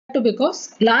because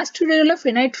last video la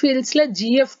finite fields la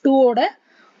gf2 oda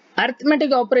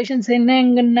arithmetic operations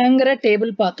என்னங்கற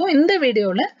table பார்த்தோம். இந்த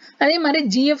வீடியோல அதே மாதிரி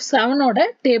gf7 ஓட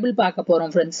டேபிள் பார்க்க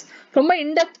போறோம் फ्रेंड्स. ரொம்ப in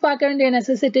depth பார்க்க வேண்டிய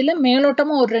necessity இல்ல,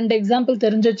 மேலோட்டமா ஒரு ரெண்டு எக்ஸாம்பிள்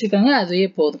தெரிஞ்சு வச்சுக்கோங்க, அதுவே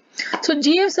போதும். சோ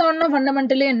gf7 னா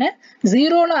ஃபண்டமெண்டலி என்ன,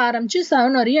 0 ல ஆரம்பிச்சு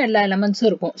 7 வரையும் எல்லா எலிமெண்ட்ஸும்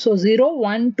இருக்கும். So 0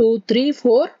 1 2 3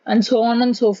 4 and so on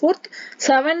and so forth.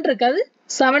 7 இருக்காது,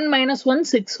 7 minus 1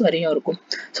 6 வரையும் இருக்கும்.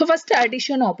 So first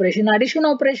addition operation. Addition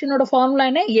operation ஓட formula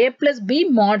என்ன, a plus b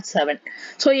mod 7.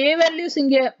 So a values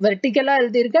இங்க vertical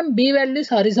எழுதியிருக்கேன், b values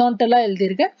horizontal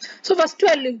எழுதியிருக்கேன். So first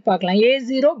value பார்க்கலாம்,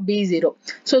 a0 b0.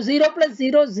 So 0 plus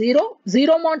 0 0,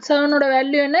 0 mod 7 ஓட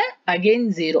value என்ன, again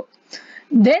 0.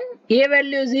 Then a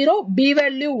value 0, b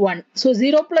value 1. So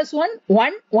 0 plus 1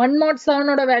 1, 1 mod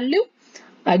 7 ஓட value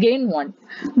again 1.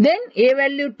 Then a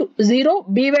value 2, 0,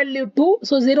 b value 2.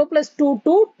 So 0 plus 2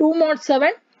 2, 2 mod 7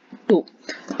 2.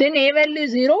 Then a value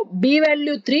 0, b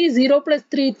value 3, 0 plus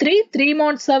 3 3, 3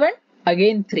 mod 7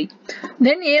 again 3.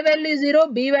 Then a value 0,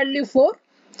 b value 4,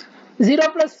 0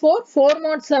 plus 4, 4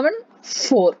 mod 7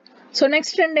 4. So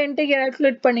next ரெண்டு entry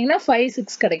calculate பண்ணீங்கன்னா 5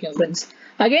 6 கிடைக்கும் friends.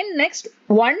 Again next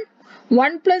 1,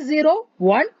 1 plus 0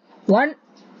 1, 1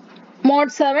 mod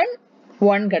 7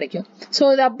 1 கிடைக்கும். So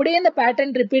இது அப்படியே இந்த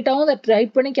pattern repeat ஆகும். அதை try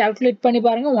பண்ணி calculate பண்ணி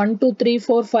பாருங்க. 1 2 3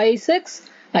 4 5 6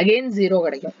 again 0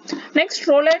 கிடைக்கும். Next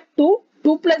roll at 2,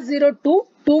 2 plus 0 2,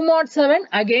 2 mod 7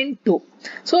 again 2.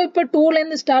 So இப்போ 2 ல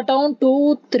இருந்து start ஆகும். 2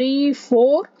 3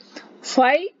 4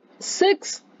 5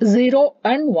 6 0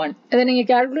 and 1. இதை நீங்க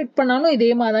calculate பண்ணாலும் இதே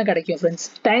மாதிரி தான் கிடைக்கும் friends.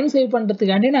 டைம் சேவ்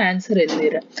பண்றதுக்காண்டி நான் answer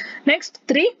எழுதிறேன். Next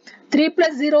 3, 3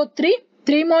 plus 0 3,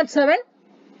 3 mod 7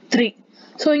 3.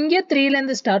 So இங்கே 3 ல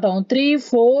இருந்து ஸ்டார்ட் ஆகும். 3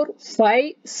 4 5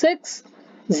 6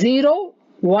 0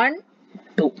 1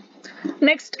 2.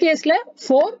 Next கேஸ்ல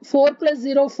 4, 4 plus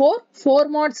 0 4, 4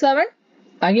 mod 7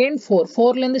 again 4.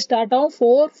 4 ல இருந்து ஸ்டார்ட் ஆகும்.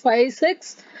 4 5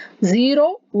 6 0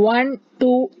 1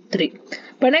 2 3.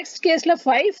 இப்போ next கேஸ்ல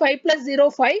 5, 5 plus 0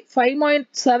 5, 5 mod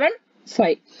 7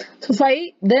 5. So 5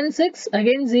 then 6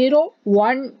 again 0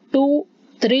 1 2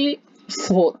 3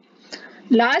 4.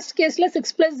 Last கேஸ்ல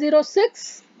 6 plus 0 6,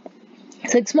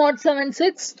 6 mod 7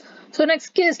 6. So next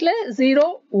case la 0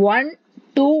 1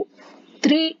 2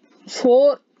 3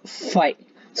 4 5.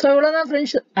 So இவ்வளவுதான்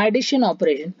friends addition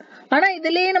operation. ஆனா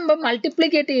இதுலயே நம்ம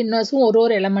multiplicative inverse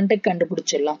ஒரு எலிமெண்ட்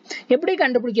கண்டுபிடிச்சிடலாம். எப்படி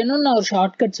கண்டுபிடிக்கணும்னு நான் ஒரு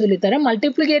ஷார்ட்கட் சொல்லி தரேன்.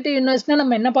 multiplicative inverse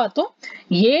நம்ம என்ன பார்த்தோம்,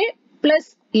 a plus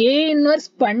a inverse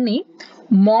பண்ணி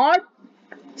mod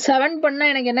 7 பண்ணா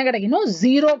எனக்கு என்ன கிடைக்கணும்,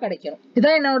 0 கிடைக்கணும்.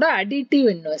 இதான் என்னோட additive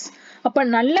inverse. அப்ப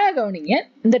நல்லா கவனிங்க,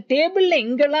 இந்த டேபிள்ல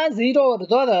எங்கெல்லாம் 0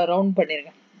 வருதோ அதை ரவுண்ட்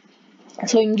பண்ணிருங்க.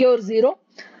 சோ இங்க ஒரு 0,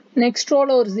 நெக்ஸ்ட் ரோல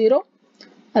ஒரு 0,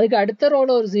 அதுக்கு அடுத்த ரோல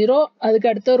ஒரு 0, அதுக்கு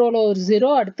அடுத்த ரோல ஒரு 0,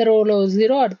 அடுத்த ரோல ஒரு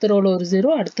 0, அடுத்த ரோல ஒரு 0,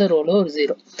 அடுத்த ரோல ஒரு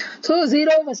 0. சோ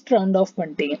 0 ஃபர்ஸ்ட் ரவுண்ட் ஆஃப்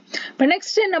பண்ணிட்டீங்க. இப்போ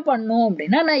நெக்ஸ்ட் என்ன பண்ணணும்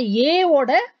அப்படின்னா, நான் a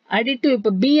ஓட additive,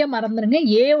 இப்ப b மறந்துருங்க,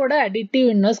 a ஓட additive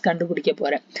inverse கண்டுபிடிக்க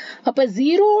போறேன். அப்ப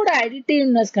 0 ஓட additive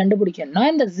inverse கண்டுபிடிக்கணும்னா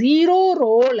இந்த 0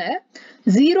 ரோல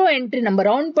 0 என்ட்ரி நம்ம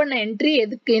ரவுண்ட் பண்ண என்ட்ரி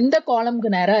எதுக்கு எந்த காலம்க்கு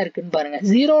நேரா இருக்குன்னு பாருங்க.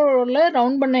 0 ரோல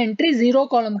ரவுண்ட் பண்ண என்ட்ரி 0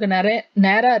 காலம்க்கு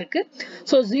நேரா இருக்கு.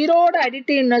 சோ 0 ஓட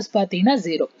additive inverse பாத்தீங்கன்னா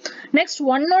 0. நெக்ஸ்ட்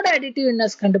 1 ஓட additive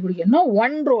inverse கண்டுபிடிக்கணும்னா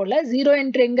 1 ரோல 0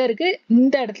 என்ட்ரி எங்க இருக்கு,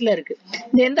 இந்த இடத்துல இருக்கு.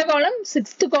 இது எந்த காலம்,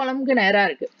 6th காலம்க்கு நேரா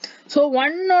இருக்கு. சோ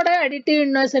 1 ஓட additive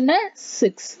inverse என்ன,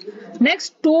 6.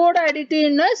 நெக்ஸ்ட் 2 ஓட additive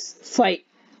inverse 5,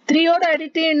 3 ஓட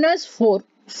additive inverse 4,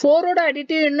 4 ஓட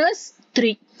additive inverse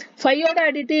 3, 5 ஓட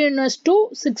additive inverse 2,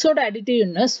 6 ஓட additive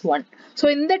inverse 1. சோ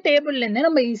இந்த டேபிள்ல இருந்து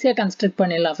நம்ம ஈஸியா கன்ஸ்ட்ரக்ட்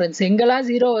பண்ணிடலாம் फ्रेंड्स. எங்கெல்லாம்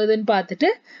 0 வருதுன்னு பார்த்துட்டு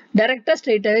டைரக்டா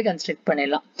ஸ்ட்ரைட்டாவே கன்ஸ்ட்ரக்ட்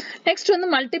பண்ணிடலாம். நெக்ஸ்ட் வந்து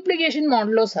multiplication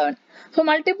modulo 7. So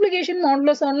multiplication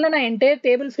modulo 7ல நான் என்டையர்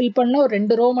டேபிள் ஃபில் பண்ணல, ஒரு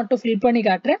ரெண்டு ரோ மட்டும் ஃபில் பண்ணி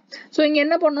காட்டுறேன். சோ இங்க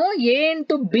என்ன பண்ணுவோம், a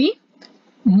into b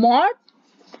mod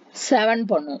 7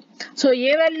 பண்ணுவோம். சோ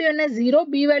a வேல்யூ என்ன, 0,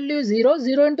 b value 0,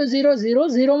 0 into 0 0,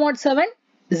 0 mod 7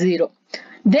 0.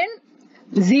 Then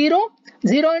 0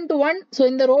 0 into 1. so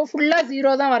இந்த row full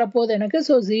 0 தான் வரப்போகுது எனக்கு.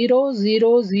 so 0 0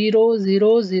 0 0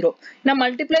 0. நான்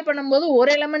மல்டிப்ளை பண்ணும்போது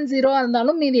ஒரு எலிமெண்ட் 0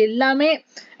 இருந்தாலும் மீதி எல்லாமே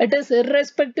it is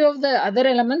irrespective of the other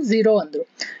elements 0 வந்துரும்.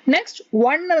 next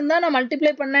 1 இருந்தா நான்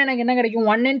மல்டிப்ளை பண்ணா எனக்கு என்ன கிடைக்கும்,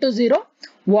 1 into 0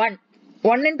 1,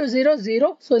 1 into 0 0.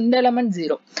 so இந்த element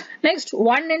 0. next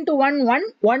 1 into 1 1,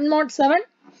 1 mod 7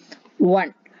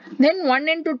 1. then 1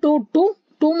 into 2 2,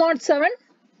 2 mod 7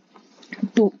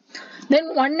 2. Then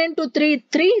 1 into 3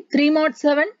 3, 3 mod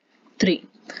 7 3.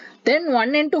 Then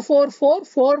 1 into 4 4,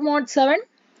 4 mod 7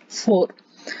 4.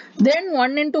 Then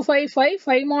 1 into 5 5,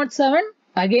 5 mod 7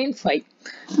 again 5.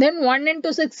 Then 1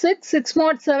 into 6 6, 6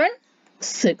 mod 7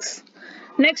 6.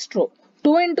 Next row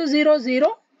 2 into 0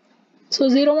 0. So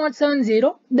 0 mod 7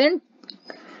 0. Then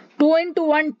 2 into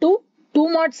 1 2, 2 2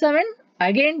 mod 7,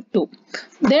 again 2.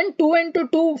 Then 2 into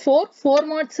 2, 4, 4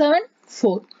 mod 7,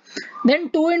 4. Then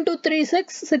 2 into 3,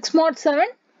 6, 6 mod 7,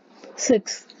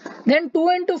 6. Then 2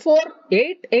 into 4,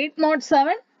 8, 8 mod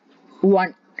 7,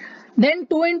 1. Then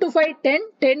 2 into 5, 10,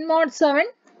 10 mod 7,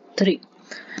 3.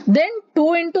 Then 2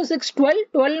 into 6, 12,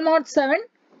 12 mod 7,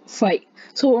 5.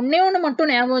 So ஒண்ணே ஒண்ணு மட்டும்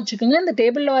ஞாபகம் வச்சுக்கோங்க, இந்த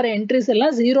டேபிள்ல வர entries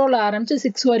எல்லாம் 0ல ஆரம்பிச்சு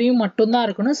 6 வரையும் மட்டும் தான்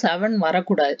இருக்கணும், 7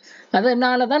 வரக்கூடாது.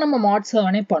 அதனால தான் நம்ம mod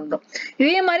 7 பண்றோம்.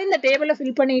 இதே மாதிரி இந்த டேபிளை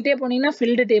ஃபில் பண்ணிட்டே போனீங்கன்னா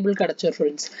ஃபில்டு டேபிள் கிடைச்சிரும்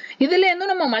फ्रेंड्स. இதுல இருந்து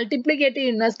நம்ம மல்டிப்ளிகேட்டிவ்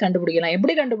இன்வெர்ஸ் கண்டுபிடிக்கலாம்.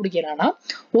 எப்படி கண்டுபிடிக்கலாம்னா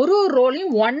ஒரு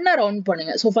ரோலையும் 1 ரவுண்ட்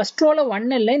பண்ணுங்க. சோ ஃபர்ஸ்ட் ரோல 1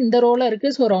 இல்ல, இந்த ரோல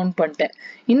இருக்கு, சோ ரவுண்ட் பண்ணிட்டேன்.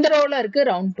 இந்த ரோல இருக்கு,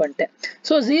 ரவுண்ட் பண்ணிட்டேன்.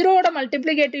 சோ 0ஓட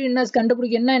மல்டிப்ளிகேட்டிவ் இன்வெர்ஸ்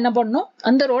கண்டுபிடிக்கணும்னா என்ன பண்ணனும்?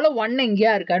 அந்த ரோல 1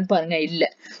 எங்கயா இருக்கான்னு பாருங்க. இல்ல.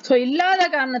 சோ இல்லாத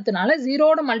காரணத்தினால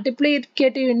 0ஓட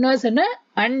மல்டிப்ளிகேட்டிவ் இன்வெர்ஸ் என்ன?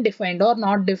 undefined or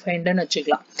not defined ன்னு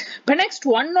வச்சுக்கலாம். இப்போ நெக்ஸ்ட்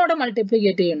 1ஓட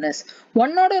மல்டிப்ளிகேட்டிவ் இன்வெர்ஸ்.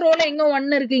 1ஓட ரோல எங்க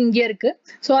 1 இருக்கு? இங்க இருக்கு.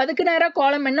 சோ அதுக்கு நேரா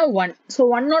காலம் என்ன? 1. சோ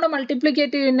 1ஓட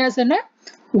மல்டிப்ளிகேட்டிவ் இன்வெர்ஸ் என்ன?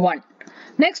 1.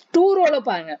 நெக்ஸ்ட் 2 ரோல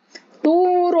பாருங்க. 2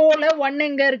 ரோல 1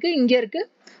 எங்க இருக்கு? இங்க இருக்கு.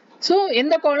 சோ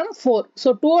எந்த காலம்? 4. So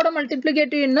 2ஓட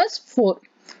multiplicative inverse 4.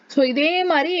 சோ இதே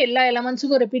மாதிரி எல்லா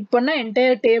எலிமெண்ட்ஸ்க்கும் ரிப்பீட் பண்ணா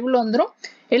என்டையர் டேபிள் வந்துரும்.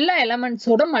 எல்லா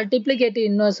எலிமெண்ட்ஸோட மல்டிப்ளிகேட்டிவ்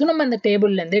இன்வெர்ஸும் நம்ம இந்த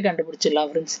டேபிள்ல இருந்தே கண்டுபிடிச்சிடலாம்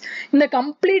फ्रेंड्स. இந்த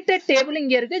கம்ப்ளீட்டட் டேபிள்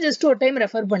இங்க இருக்கு, ஜஸ்ட் ஒரு டைம்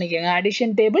ரெஃபர் பண்ணிக்கோங்க.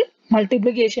 Addition table,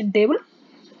 multiplication table,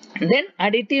 then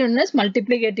additive inverse,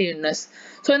 multiplicative inverse.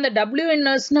 So இந்த W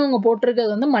inverse னு உங்க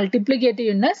போட்டுருக்கிறது வந்து மல்டிப்ளிகேட்டிவ்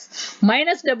இன்வெர்ஸ்,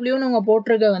 மைனஸ் W னு உங்க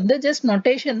போட்டுருக்கிறது வந்து ஜஸ்ட்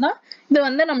நோட்டேஷன் தான். இது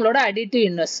வந்து நம்மளோட additive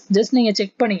inverse. ஜஸ்ட் நீங்க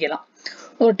செக் பண்ணிக்கலாம்,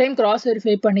 ஒரு டைம் கிராஸ்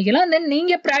வெரிஃபை பண்ணிக்கலாம். தென்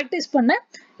நீங்க பிராக்டிஸ் பண்ண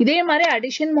இதே மாதிரி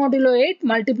addition modulo 8,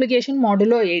 multiplication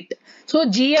modulo 8. So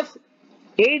GF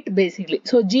 8 basically.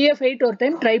 So GF 8 ஒரு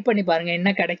டைம் ட்ரை பண்ணி பாருங்க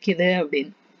என்ன கிடைக்குது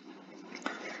அப்படின்னு.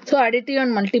 So additive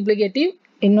and multiplicative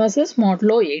inversus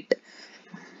modulo 8.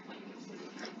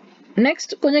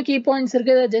 Next கொஞ்சம் கீ பாயிண்ட்ஸ்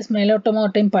இருக்கு, ஜஸ்ட் மேலோட்டமா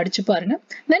ஒரு டைம் படிச்சு பாருங்க.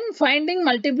 தென் finding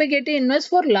multiplicative inverse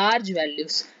for large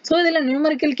values. So இதுல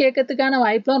நியூமரிக்கல் கேட்கறதுக்கான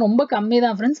வாய்ப்புலாம் ரொம்ப கம்மி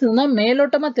தான் ஃப்ரெண்ட்ஸ். இதுதான்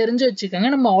மேலோட்டமா தெரிஞ்சு வச்சுக்கோங்க.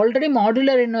 நம்ம ஆல்ரெடி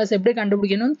மாடுலர் இன்வெர்ஸ் எப்படி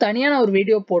கண்டுபிடிக்கணும்னு தனியா நான் ஒரு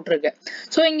வீடியோ போட்டிருக்கேன்.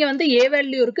 ஸோ இங்க வந்து A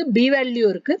வேல்யூ இருக்கு, B வேல்யூ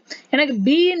இருக்கு, எனக்கு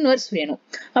B இன்வெர்ஸ் வேணும்.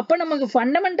 அப்ப நமக்கு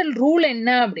ஃபண்டமெண்டல் ரூல் என்ன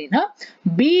அப்படின்னா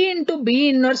B into B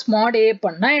inverse mod A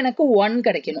பண்ணா எனக்கு 1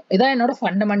 கிடைக்கணும். இதான் என்னோட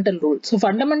fundamental rule. So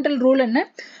fundamental rule என்ன?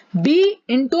 B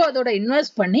into அதோட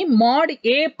இன்வெர்ஸ் பண்ணி mod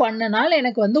A பண்ணனால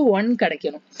எனக்கு வந்து 1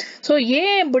 கிடைக்கணும். ஸோ A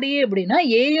எப்படின்னா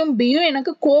ஏயும் பியும்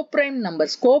எனக்கு கோப்ரைம்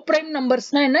நம்பர்ஸ். கோப்ரைம்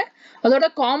நம்பர்ஸ்னா என்ன? அதோட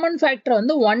காமன் ஃபேக்டர்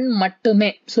வந்து 1 மட்டுமே.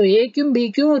 ஸோ ஏக்கும்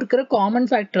பிக்கும் இருக்கிற காமன்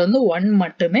ஃபேக்டர் வந்து 1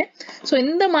 மட்டுமே. ஸோ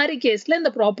இந்த மாதிரி கேஸ்ல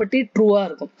இந்த ப்ராப்பர்ட்டி ட்ரூவா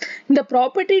இருக்கும். இந்த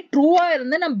ப்ராப்பர்ட்டி ட்ரூவா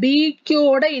இருந்து நான்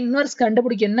பிக்யூட இன்வெர்ஸ்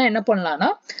கண்டுபிடிக்கணும்னா என்ன பண்ணலாம்னா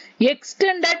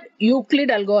எக்ஸ்டெண்டட்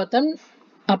யூக்ளிட் அல்காரிதம்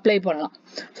அப்ளை பண்ணலாம்.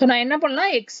 ஸோ நான் என்ன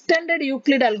பண்ணலாம்? எக்ஸ்டெண்டட்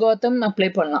யூக்ளிட் அல்காரிதம் அப்ளை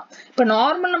பண்ணலாம். இப்போ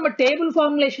நார்மல் நம்ம டேபிள்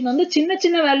ஃபார்முலேஷன் வந்து சின்ன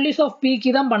சின்ன வேல்யூஸ் ஆஃப்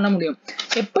பிக்கு தான் பண்ண முடியும்.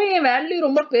 எப்போ என் வேல்யூ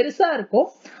ரொம்ப பெருசா இருக்கோ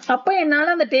அப்போ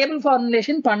என்னால் அந்த டேபிள்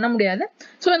ஃபார்முலேஷன் பண்ண முடியாது.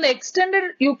 ஸோ இந்த எக்ஸ்டெண்டட்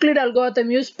யூக்ளிட்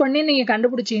அல்காரிதம் யூஸ் பண்ணி நீங்க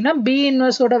கண்டுபிடிச்சீங்கன்னா B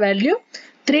இன்வெர்ஸோட வேல்யூ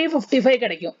 355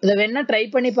 கிடைக்கும். இதை வேணா ட்ரை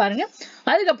பண்ணி பாருங்க.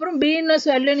 அதுக்கப்புறம் B இன்வெர்ஸ்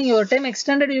வேல்யூ நீங்க ஒரு டைம்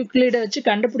எக்ஸ்டெண்டட் யூக்ளிட வச்சு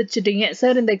கண்டுபிடிச்சிட்டீங்க.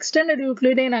 சார் இந்த எக்ஸ்டெண்டட்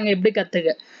யூக்ளிடை நாங்க எப்படி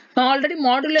கத்துக்க? நான் ஆல்ரெடி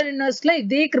மாடுலர் இன்வெர்ஸ்ல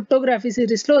இதே கிரிப்டோகிராஃபி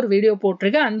சீரிஸ்ல ஒரு வீடியோ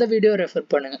போட்டிருக்கேன், அந்த வீடியோ ரெஃபர்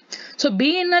பண்ணுங்க. ஸோ B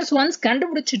இன்வெர்ஸ் ஒன்ஸ்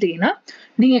கண்டுபிடிச்சிட்டீங்கன்னா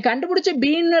நீங்க கண்டுபிடிச்ச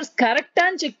B இன்வெர்ஸ்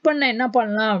கரெக்டான்னு செக் பண்ண என்ன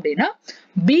பண்ணலாம் அப்படின்னா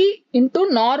B into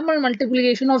normal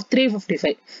multiplication of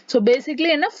 355. So basically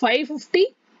என்ன 550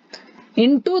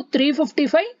 into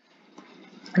 355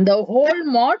 the whole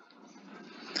mod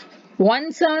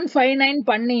 1759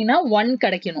 பண்ணீங்கன்னா 1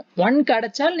 கிடைக்கணும். 1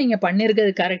 கிடைச்சால் நீங்க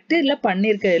பண்ணிருக்கிறது கரெக்ட், இல்ல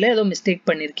பண்ணிருக்கிறதுல ஏதோ மிஸ்டேக்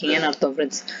பண்ணிருக்கீங்கன்னு அர்த்தம்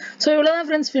फ्रेंड्स. சோ இவ்வளவுதான்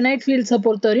फ्रेंड्स finite fields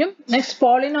பொறுத்தவரையும். நெக்ஸ்ட்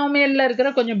பாலினாமியல்ல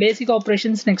இருக்கிற கொஞ்சம் பேசிக்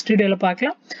ஆபரேஷன்ஸ் நெக்ஸ்ட் வீடியோல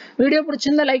பார்க்கலாம். வீடியோ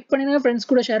பிடிச்சிருந்தா லைக் பண்ணுங்க,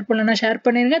 फ्रेंड्स கூட ஷேர் பண்ணலனா ஷேர்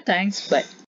பண்ணிருங்க. Thanks, by.